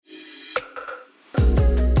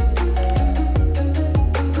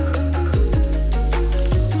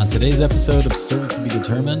today's episode of Still to be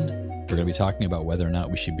Determined, we're going to be talking about whether or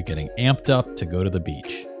not we should be getting amped up to go to the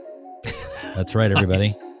beach. That's right, everybody.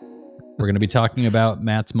 Nice. We're going to be talking about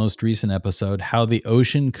Matt's most recent episode, How the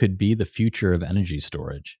Ocean Could Be the Future of Energy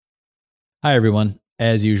Storage. Hi, everyone.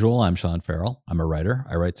 As usual, I'm Sean Farrell. I'm a writer.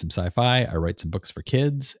 I write some sci-fi. I write some books for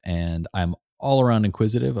kids, and I'm all around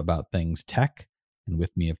inquisitive about things tech. And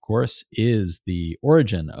with me, of course, is the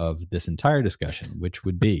origin of this entire discussion, which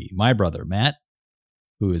would be my brother, Matt,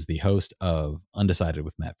 who is the host of Undecided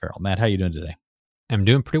with Matt Farrell. Matt, how are you doing today? I'm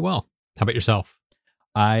doing pretty well. How about yourself?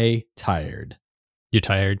 Tired. You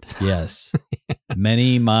tired? Yes.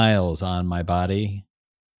 Many miles on my body.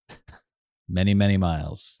 Many, many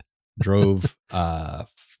miles. Drove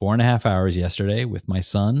 4.5 hours yesterday with my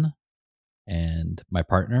son and my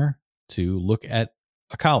partner to look at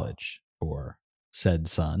a college for said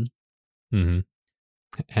son. Mm-hmm.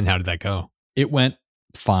 And how did that go? It went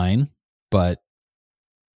fine, but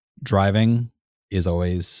driving is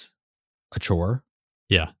always a chore.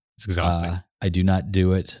 Yeah, it's exhausting. I do not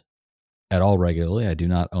do it at all regularly. I do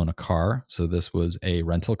not own a car. So this was a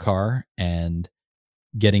rental car, and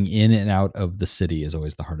getting in and out of the city is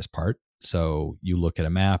always the hardest part. So you look at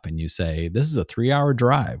a map and you say, this is a 3-hour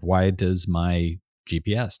drive. Why does my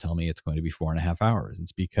GPS tell me it's going to be 4.5 hours?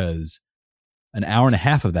 It's because an hour and a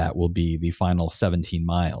half of that will be the final 17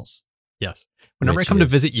 miles. Yes. Whenever I come to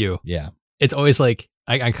visit you, yeah, it's always like,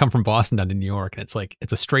 I come from Boston down to New York, and it's like,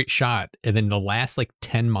 it's a straight shot. And then the last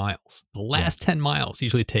 10 miles, 10 miles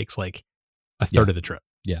usually takes like a third of the trip.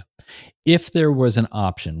 Yeah. If there was an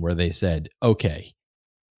option where they said, okay,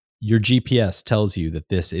 your GPS tells you that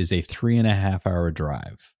this is a 3.5 hour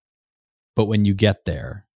drive, but when you get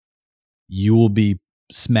there, you will be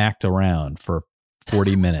smacked around for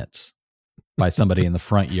 40 minutes by somebody in the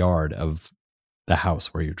front yard of the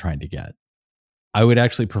house where you're trying to get. I would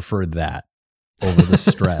actually prefer that over the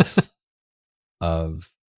stress of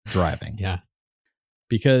driving. Yeah.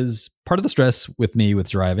 Because part of the stress with me with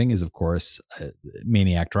driving is, of course,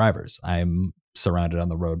 maniac drivers. I'm surrounded on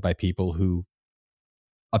the road by people who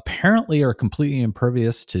apparently are completely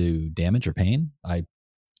impervious to damage or pain. I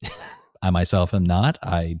myself am not.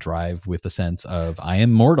 I drive with a sense of I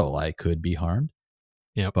am mortal. I could be harmed.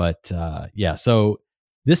 Yeah. But so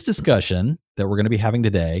this discussion that we're going to be having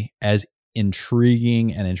today, as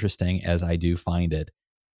intriguing and interesting as I do find it,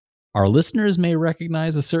 our listeners may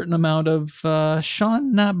recognize a certain amount of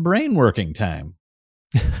Sean not brain working time.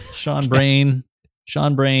 Sean brain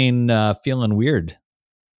feeling weird.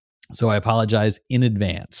 So I apologize in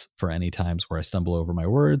advance for any times where I stumble over my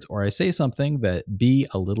words or I say something that be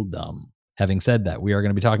a little dumb. Having said that, we are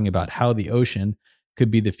going to be talking about how the ocean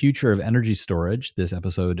could be the future of energy storage. This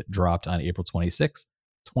episode dropped on April 26th,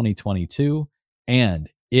 2022, and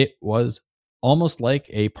it was almost like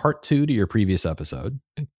a part 2 to your previous episode.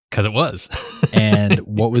 Because it was. And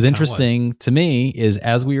what was interesting to me is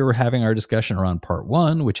as we were having our discussion around part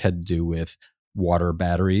 1, which had to do with water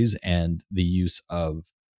batteries and the use of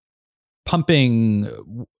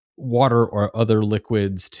pumping water or other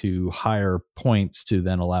liquids to higher points to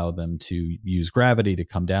then allow them to use gravity to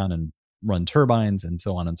come down and run turbines and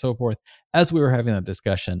so on and so forth. As we were having that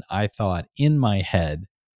discussion, I thought in my head,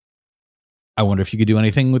 I wonder if you could do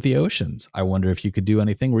anything with the oceans. I wonder if you could do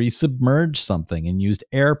anything where you submerge something and used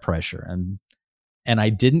air pressure. And I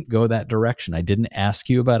didn't go that direction. I didn't ask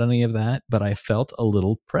you about any of that, but I felt a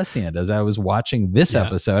little prescient as I was watching this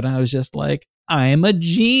episode. And I was just like, I'm a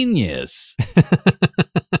genius.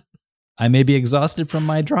 I may be exhausted from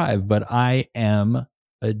my drive, but I am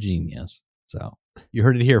a genius. So you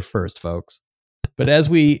heard it here first, folks. But as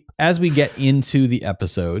we get into the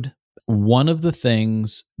episode, one of the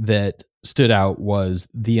things that stood out was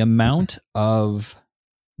the amount of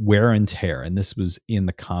wear and tear. And this was in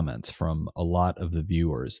the comments from a lot of the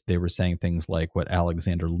viewers. They were saying things like what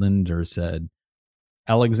Alexander Linder said.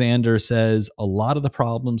 Alexander says a lot of the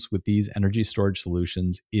problems with these energy storage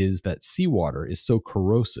solutions is that seawater is so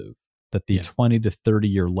corrosive that the 20 to 30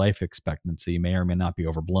 year life expectancy may or may not be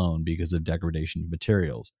overblown because of degradation of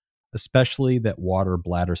materials, especially that water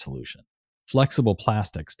bladder solution. Flexible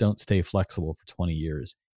plastics don't stay flexible for 20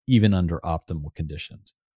 years, even under optimal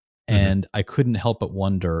conditions. And I couldn't help but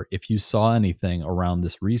wonder if you saw anything around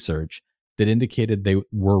this research that indicated they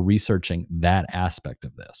were researching that aspect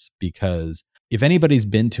of this. Because if anybody's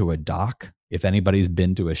been to a dock, if anybody's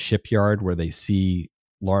been to a shipyard where they see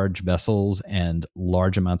large vessels and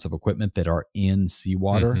large amounts of equipment that are in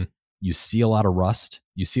seawater, you see a lot of rust.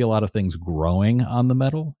 You see a lot of things growing on the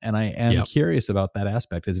metal. And I am curious about that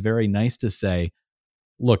aspect. It's very nice to say,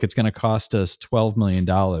 look, it's going to cost us $12 million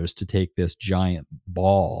to take this giant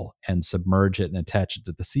ball and submerge it and attach it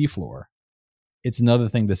to the seafloor. it's another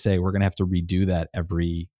thing to say we're going to have to redo that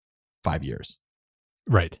every 5 years.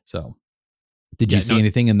 Right. So did you see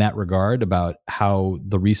anything in that regard about how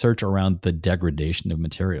the research around the degradation of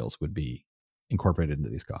materials would be incorporated into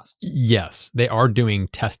these costs? Yes, they are doing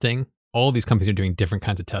testing. All these companies are doing different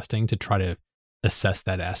kinds of testing to try to assess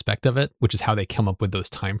that aspect of it, which is how they come up with those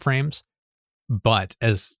timeframes. But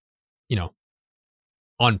as you know,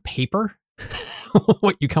 on paper,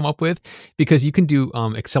 what you come up with, because you can do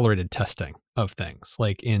accelerated testing of things.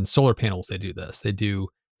 Like in solar panels, they do this. They do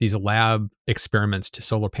these lab experiments to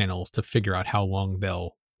solar panels to figure out how long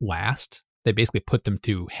they'll last. They basically put them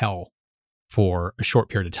through hell for a short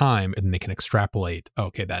period of time, and then they can extrapolate,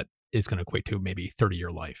 okay, that is going to equate to maybe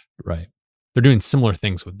 30-year life. Right. They're doing similar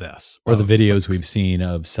things with this. Or the videos we've seen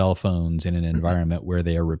of cell phones in an environment where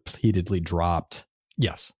they are repeatedly dropped.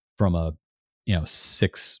 Yes. From a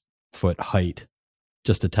 6-foot height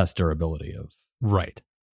just to test durability of. Right.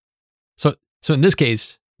 So in this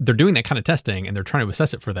case, they're doing that kind of testing and they're trying to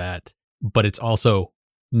assess it for that, but it's also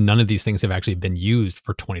none of these things have actually been used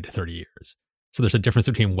for 20 to 30 years. So there's a difference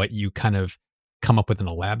between what you kind of come up with in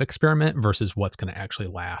a lab experiment versus what's going to actually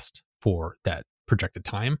last for that projected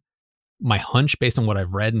time. My hunch, based on what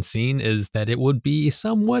I've read and seen, is that it would be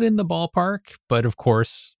somewhat in the ballpark, but of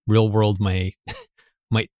course, real world might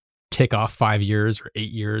tick off 5 years or 8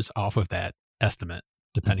 years off of that estimate,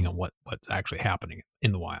 depending on what's actually happening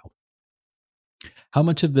in the wild. How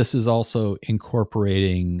much of this is also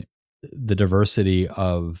incorporating the diversity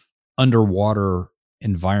of underwater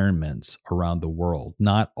environments around the world?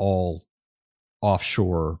 Not all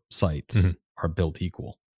offshore sites are built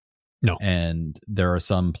equal. No. And there are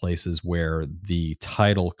some places where the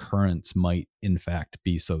tidal currents might, in fact,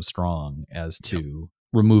 be so strong as to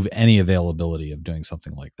remove any availability of doing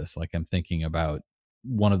something like this. Like I'm thinking about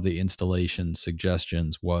one of the installation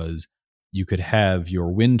suggestions was you could have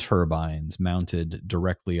your wind turbines mounted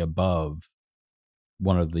directly above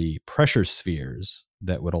one of the pressure spheres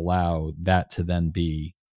that would allow that to then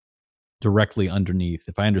be directly underneath.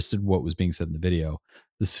 If I understood what was being said in the video,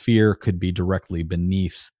 the sphere could be directly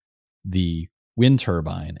beneath the wind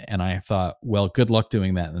turbine. And I thought, well, good luck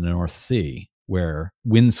doing that in the North Sea, where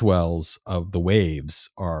wind swells of the waves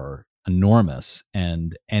are enormous,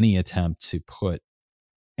 and any attempt to put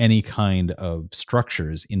any kind of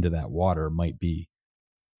structures into that water might be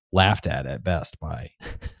laughed at best by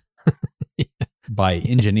by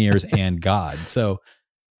engineers and God. So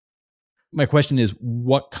my question is,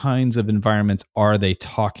 what kinds of environments are they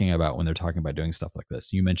talking about when they're talking about doing stuff like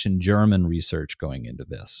this? You mentioned German research going into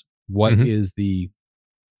this. What is the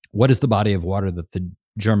body of water that the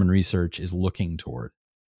German research is looking toward?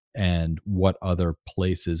 And what other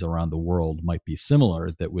places around the world might be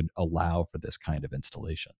similar that would allow for this kind of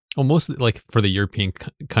installation? Well, mostly like for the European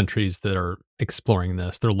countries that are exploring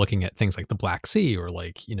this, they're looking at things like the Black Sea or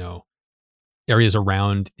like, areas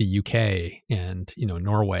around the UK and,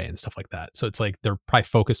 Norway and stuff like that. So it's like they're probably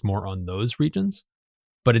focused more on those regions,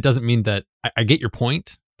 but it doesn't mean that I get your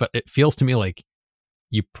point, but it feels to me like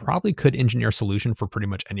you probably could engineer a solution for pretty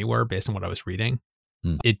much anywhere based on what I was reading.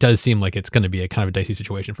 It does seem like it's going to be a kind of a dicey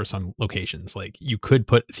situation for some locations. Like you could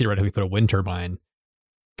theoretically put a wind turbine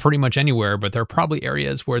pretty much anywhere, but there are probably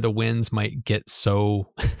areas where the winds might get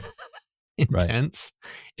so intense,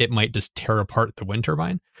 it might just tear apart the wind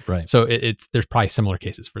turbine. Right. So there's probably similar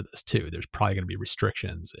cases for this too. There's probably going to be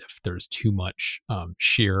restrictions if there's too much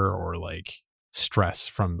shear or like stress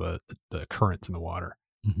from the currents in the water.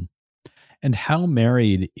 Mm-hmm. And how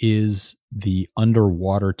married is the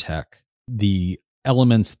underwater tech, the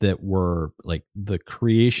elements that were like the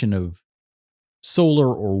creation of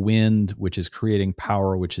solar or wind, which is creating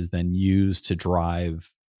power, which is then used to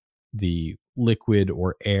drive the liquid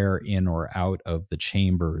or air in or out of the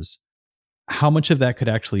chambers? How much of that could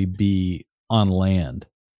actually be on land,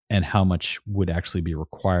 and how much would actually be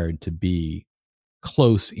required to be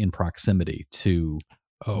close in proximity to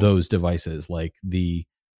those devices? Like the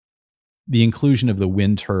inclusion of the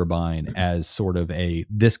wind turbine as sort of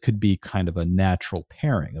this could be kind of a natural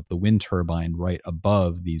pairing of the wind turbine right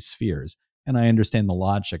above these spheres. And I understand the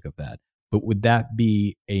logic of that, but would that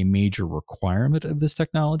be a major requirement of this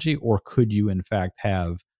technology? Or could you in fact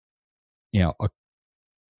have,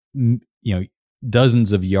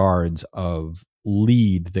 dozens of yards of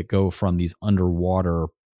lead that go from these underwater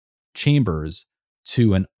chambers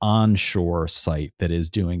to an onshore site that is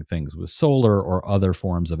doing things with solar or other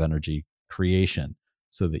forms of energy creation,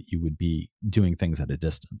 so that you would be doing things at a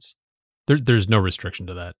distance? There's no restriction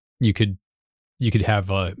to that. You could have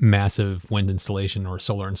a massive wind installation or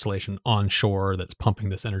solar installation onshore that's pumping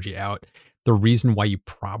this energy out. The reason why you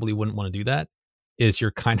probably wouldn't want to do that is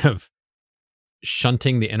you're kind of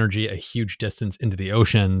shunting the energy a huge distance into the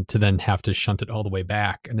ocean to then have to shunt it all the way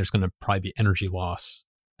back. And there's going to probably be energy loss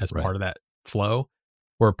as part of that flow,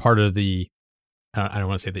 where part of the, I don't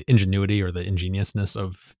want to say the ingenuity or the ingeniousness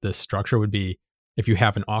of this structure would be, if you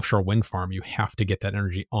have an offshore wind farm, you have to get that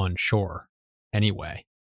energy onshore anyway.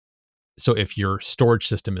 So if your storage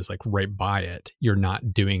system is like right by it, you're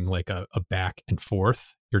not doing like a back and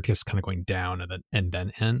forth. You're just kind of going down and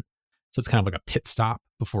then in. So it's kind of like a pit stop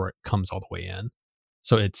before it comes all the way in.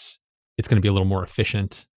 So it's going to be a little more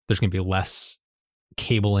efficient. There's going to be less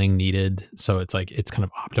cabling needed. So it's like, it's kind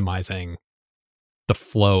of optimizing the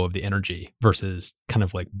flow of the energy versus kind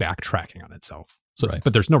of like backtracking on itself. So,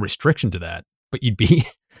 but there's no restriction to that, but it'd be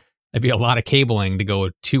a lot of cabling to go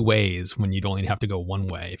two ways when you'd only have to go one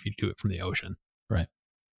way if you do it from the ocean. Right.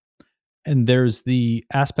 And there's the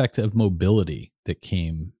aspect of mobility that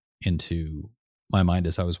came into my mind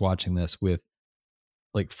as I was watching this with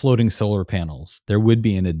like floating solar panels. There would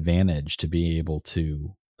be an advantage to be able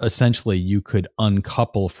to, essentially you could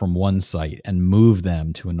uncouple from one site and move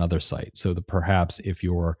them to another site. So that perhaps if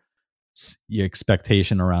your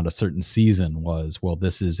expectation around a certain season was, well,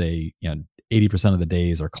 this is 80% of the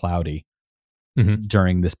days are cloudy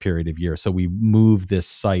during this period of year. So we move this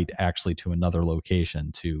site actually to another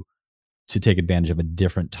location to take advantage of a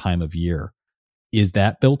different time of year. Is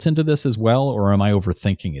that built into this as well? Or am I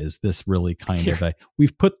overthinking? Is this really kind of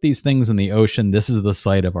we've put these things in the ocean. This is the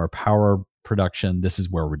site of our power production. This is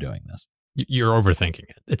where we're doing this. You're overthinking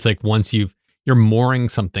it. It's like once you're mooring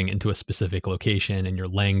something into a specific location and you're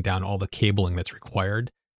laying down all the cabling that's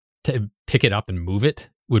required to pick it up and move it,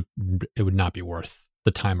 it would not be worth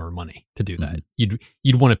the time or money to do that.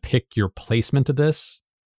 You'd want to pick your placement of this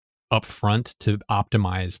up front to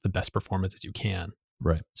optimize the best performance as you can.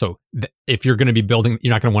 Right. So if you're going to be building, you're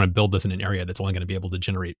not going to want to build this in an area that's only going to be able to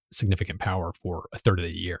generate significant power for a third of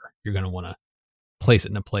the year. You're going to want to place it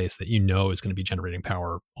in a place that you know is going to be generating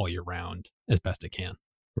power all year round as best it can.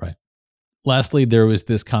 Right. Lastly, there was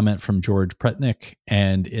this comment from George Pretnick,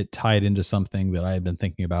 and it tied into something that I had been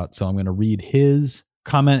thinking about. So I'm going to read his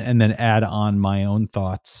comment and then add on my own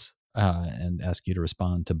thoughts and ask you to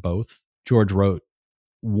respond to both. George wrote,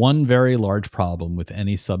 "One very large problem with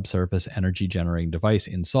any subsurface energy generating device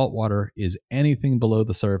in saltwater is anything below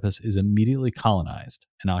the surface is immediately colonized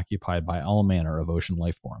and occupied by all manner of ocean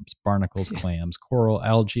life forms, barnacles, clams, coral,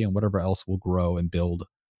 algae, and whatever else will grow and build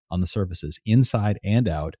on the surfaces, inside and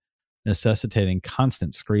out, necessitating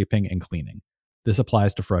constant scraping and cleaning. This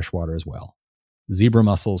applies to freshwater as well. Zebra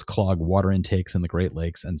mussels clog water intakes in the Great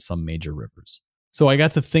Lakes and some major rivers." So I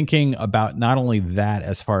got to thinking about not only that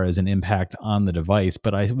as far as an impact on the device,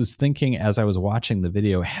 but I was thinking as I was watching the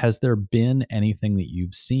video, has there been anything that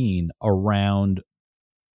you've seen around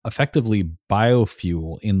effectively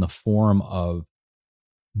biofuel in the form of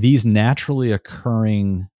these naturally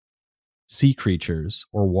occurring sea creatures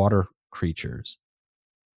or water creatures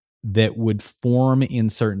that would form in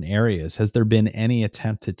certain areas? Has there been any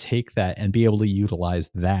attempt to take that and be able to utilize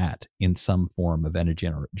that in some form of energy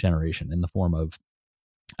generation in the form of,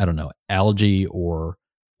 I don't know, algae or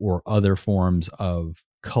other forms of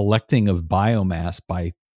collecting of biomass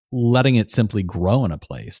by letting it simply grow in a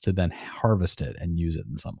place to then harvest it and use it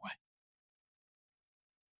in some way?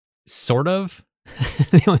 Sort of.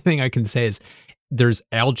 The only thing I can say is there's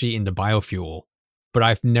algae into biofuel, but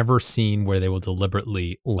I've never seen where they will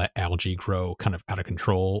deliberately let algae grow kind of out of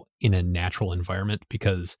control in a natural environment,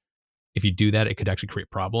 because if you do that, it could actually create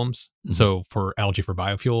problems. Mm-hmm. So for algae for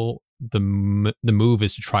biofuel, the move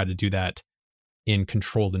is to try to do that in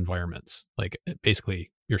controlled environments. Like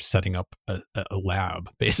basically you're setting up a lab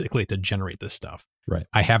basically to generate this stuff. Right.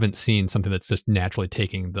 I haven't seen something that's just naturally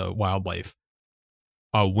taking the wildlife.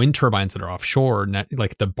 Wind turbines that are offshore,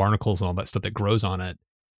 like the barnacles and all that stuff that grows on it,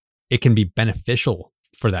 it can be beneficial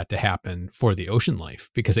for that to happen for the ocean life,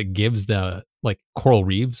 because it gives the like coral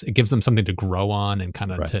reefs, it gives them something to grow on and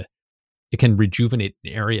kind of it can rejuvenate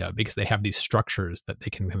the area because they have these structures that they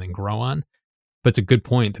can then grow on. But it's a good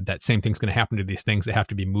point that same thing's going to happen to these things that have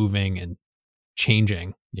to be moving and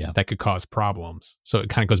changing. Yeah. That could cause problems. So it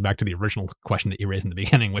kind of goes back to the original question that you raised in the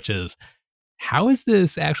beginning, which is, how is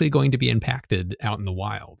this actually going to be impacted out in the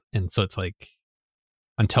wild? And so it's like,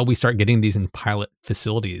 until we start getting these in pilot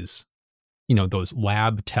facilities, those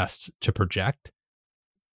lab tests to project,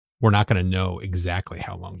 we're not going to know exactly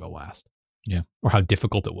how long they'll last. Yeah. Or how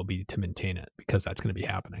difficult it will be to maintain it, because that's going to be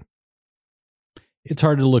happening. It's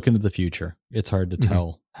hard to look into the future. It's hard to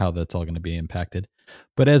tell how that's all going to be impacted.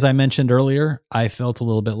 But as I mentioned earlier, I felt a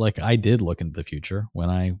little bit like I did look into the future when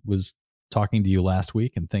I was talking to you last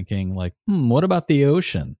week and thinking like, what about the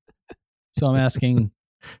ocean? So I'm asking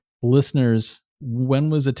listeners when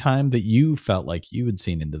was a time that you felt like you had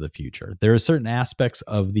seen into the future? There are certain aspects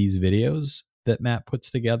of these videos that Matt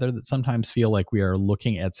puts together that sometimes feel like we are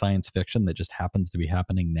looking at science fiction that just happens to be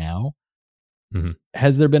happening now. Mm-hmm.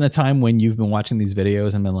 Has there been a time when you've been watching these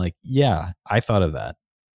videos and been like, yeah, I thought of that.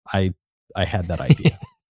 I had that idea.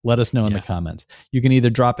 Let us know in the comments. You can either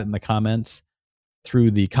drop it in the comments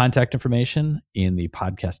through the contact information in the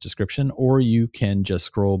podcast description, or you can just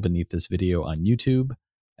scroll beneath this video on YouTube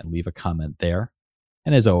and leave a comment there.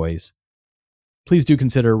 And as always, please do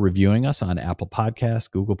consider reviewing us on Apple Podcasts,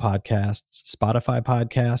 Google Podcasts, Spotify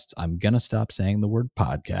Podcasts. I'm going to stop saying the word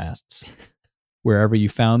podcasts. Wherever you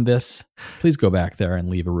found this, please go back there and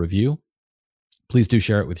leave a review. Please do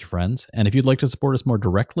share it with your friends. And if you'd like to support us more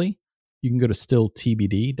directly, you can go to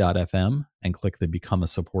stilltbd.fm and click the Become a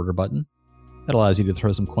Supporter button. That allows you to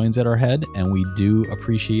throw some coins at our head, and we do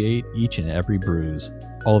appreciate each and every bruise.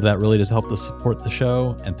 All of that really does help to support the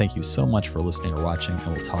show, and thank you so much for listening or watching,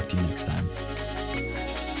 and we'll talk to you next time.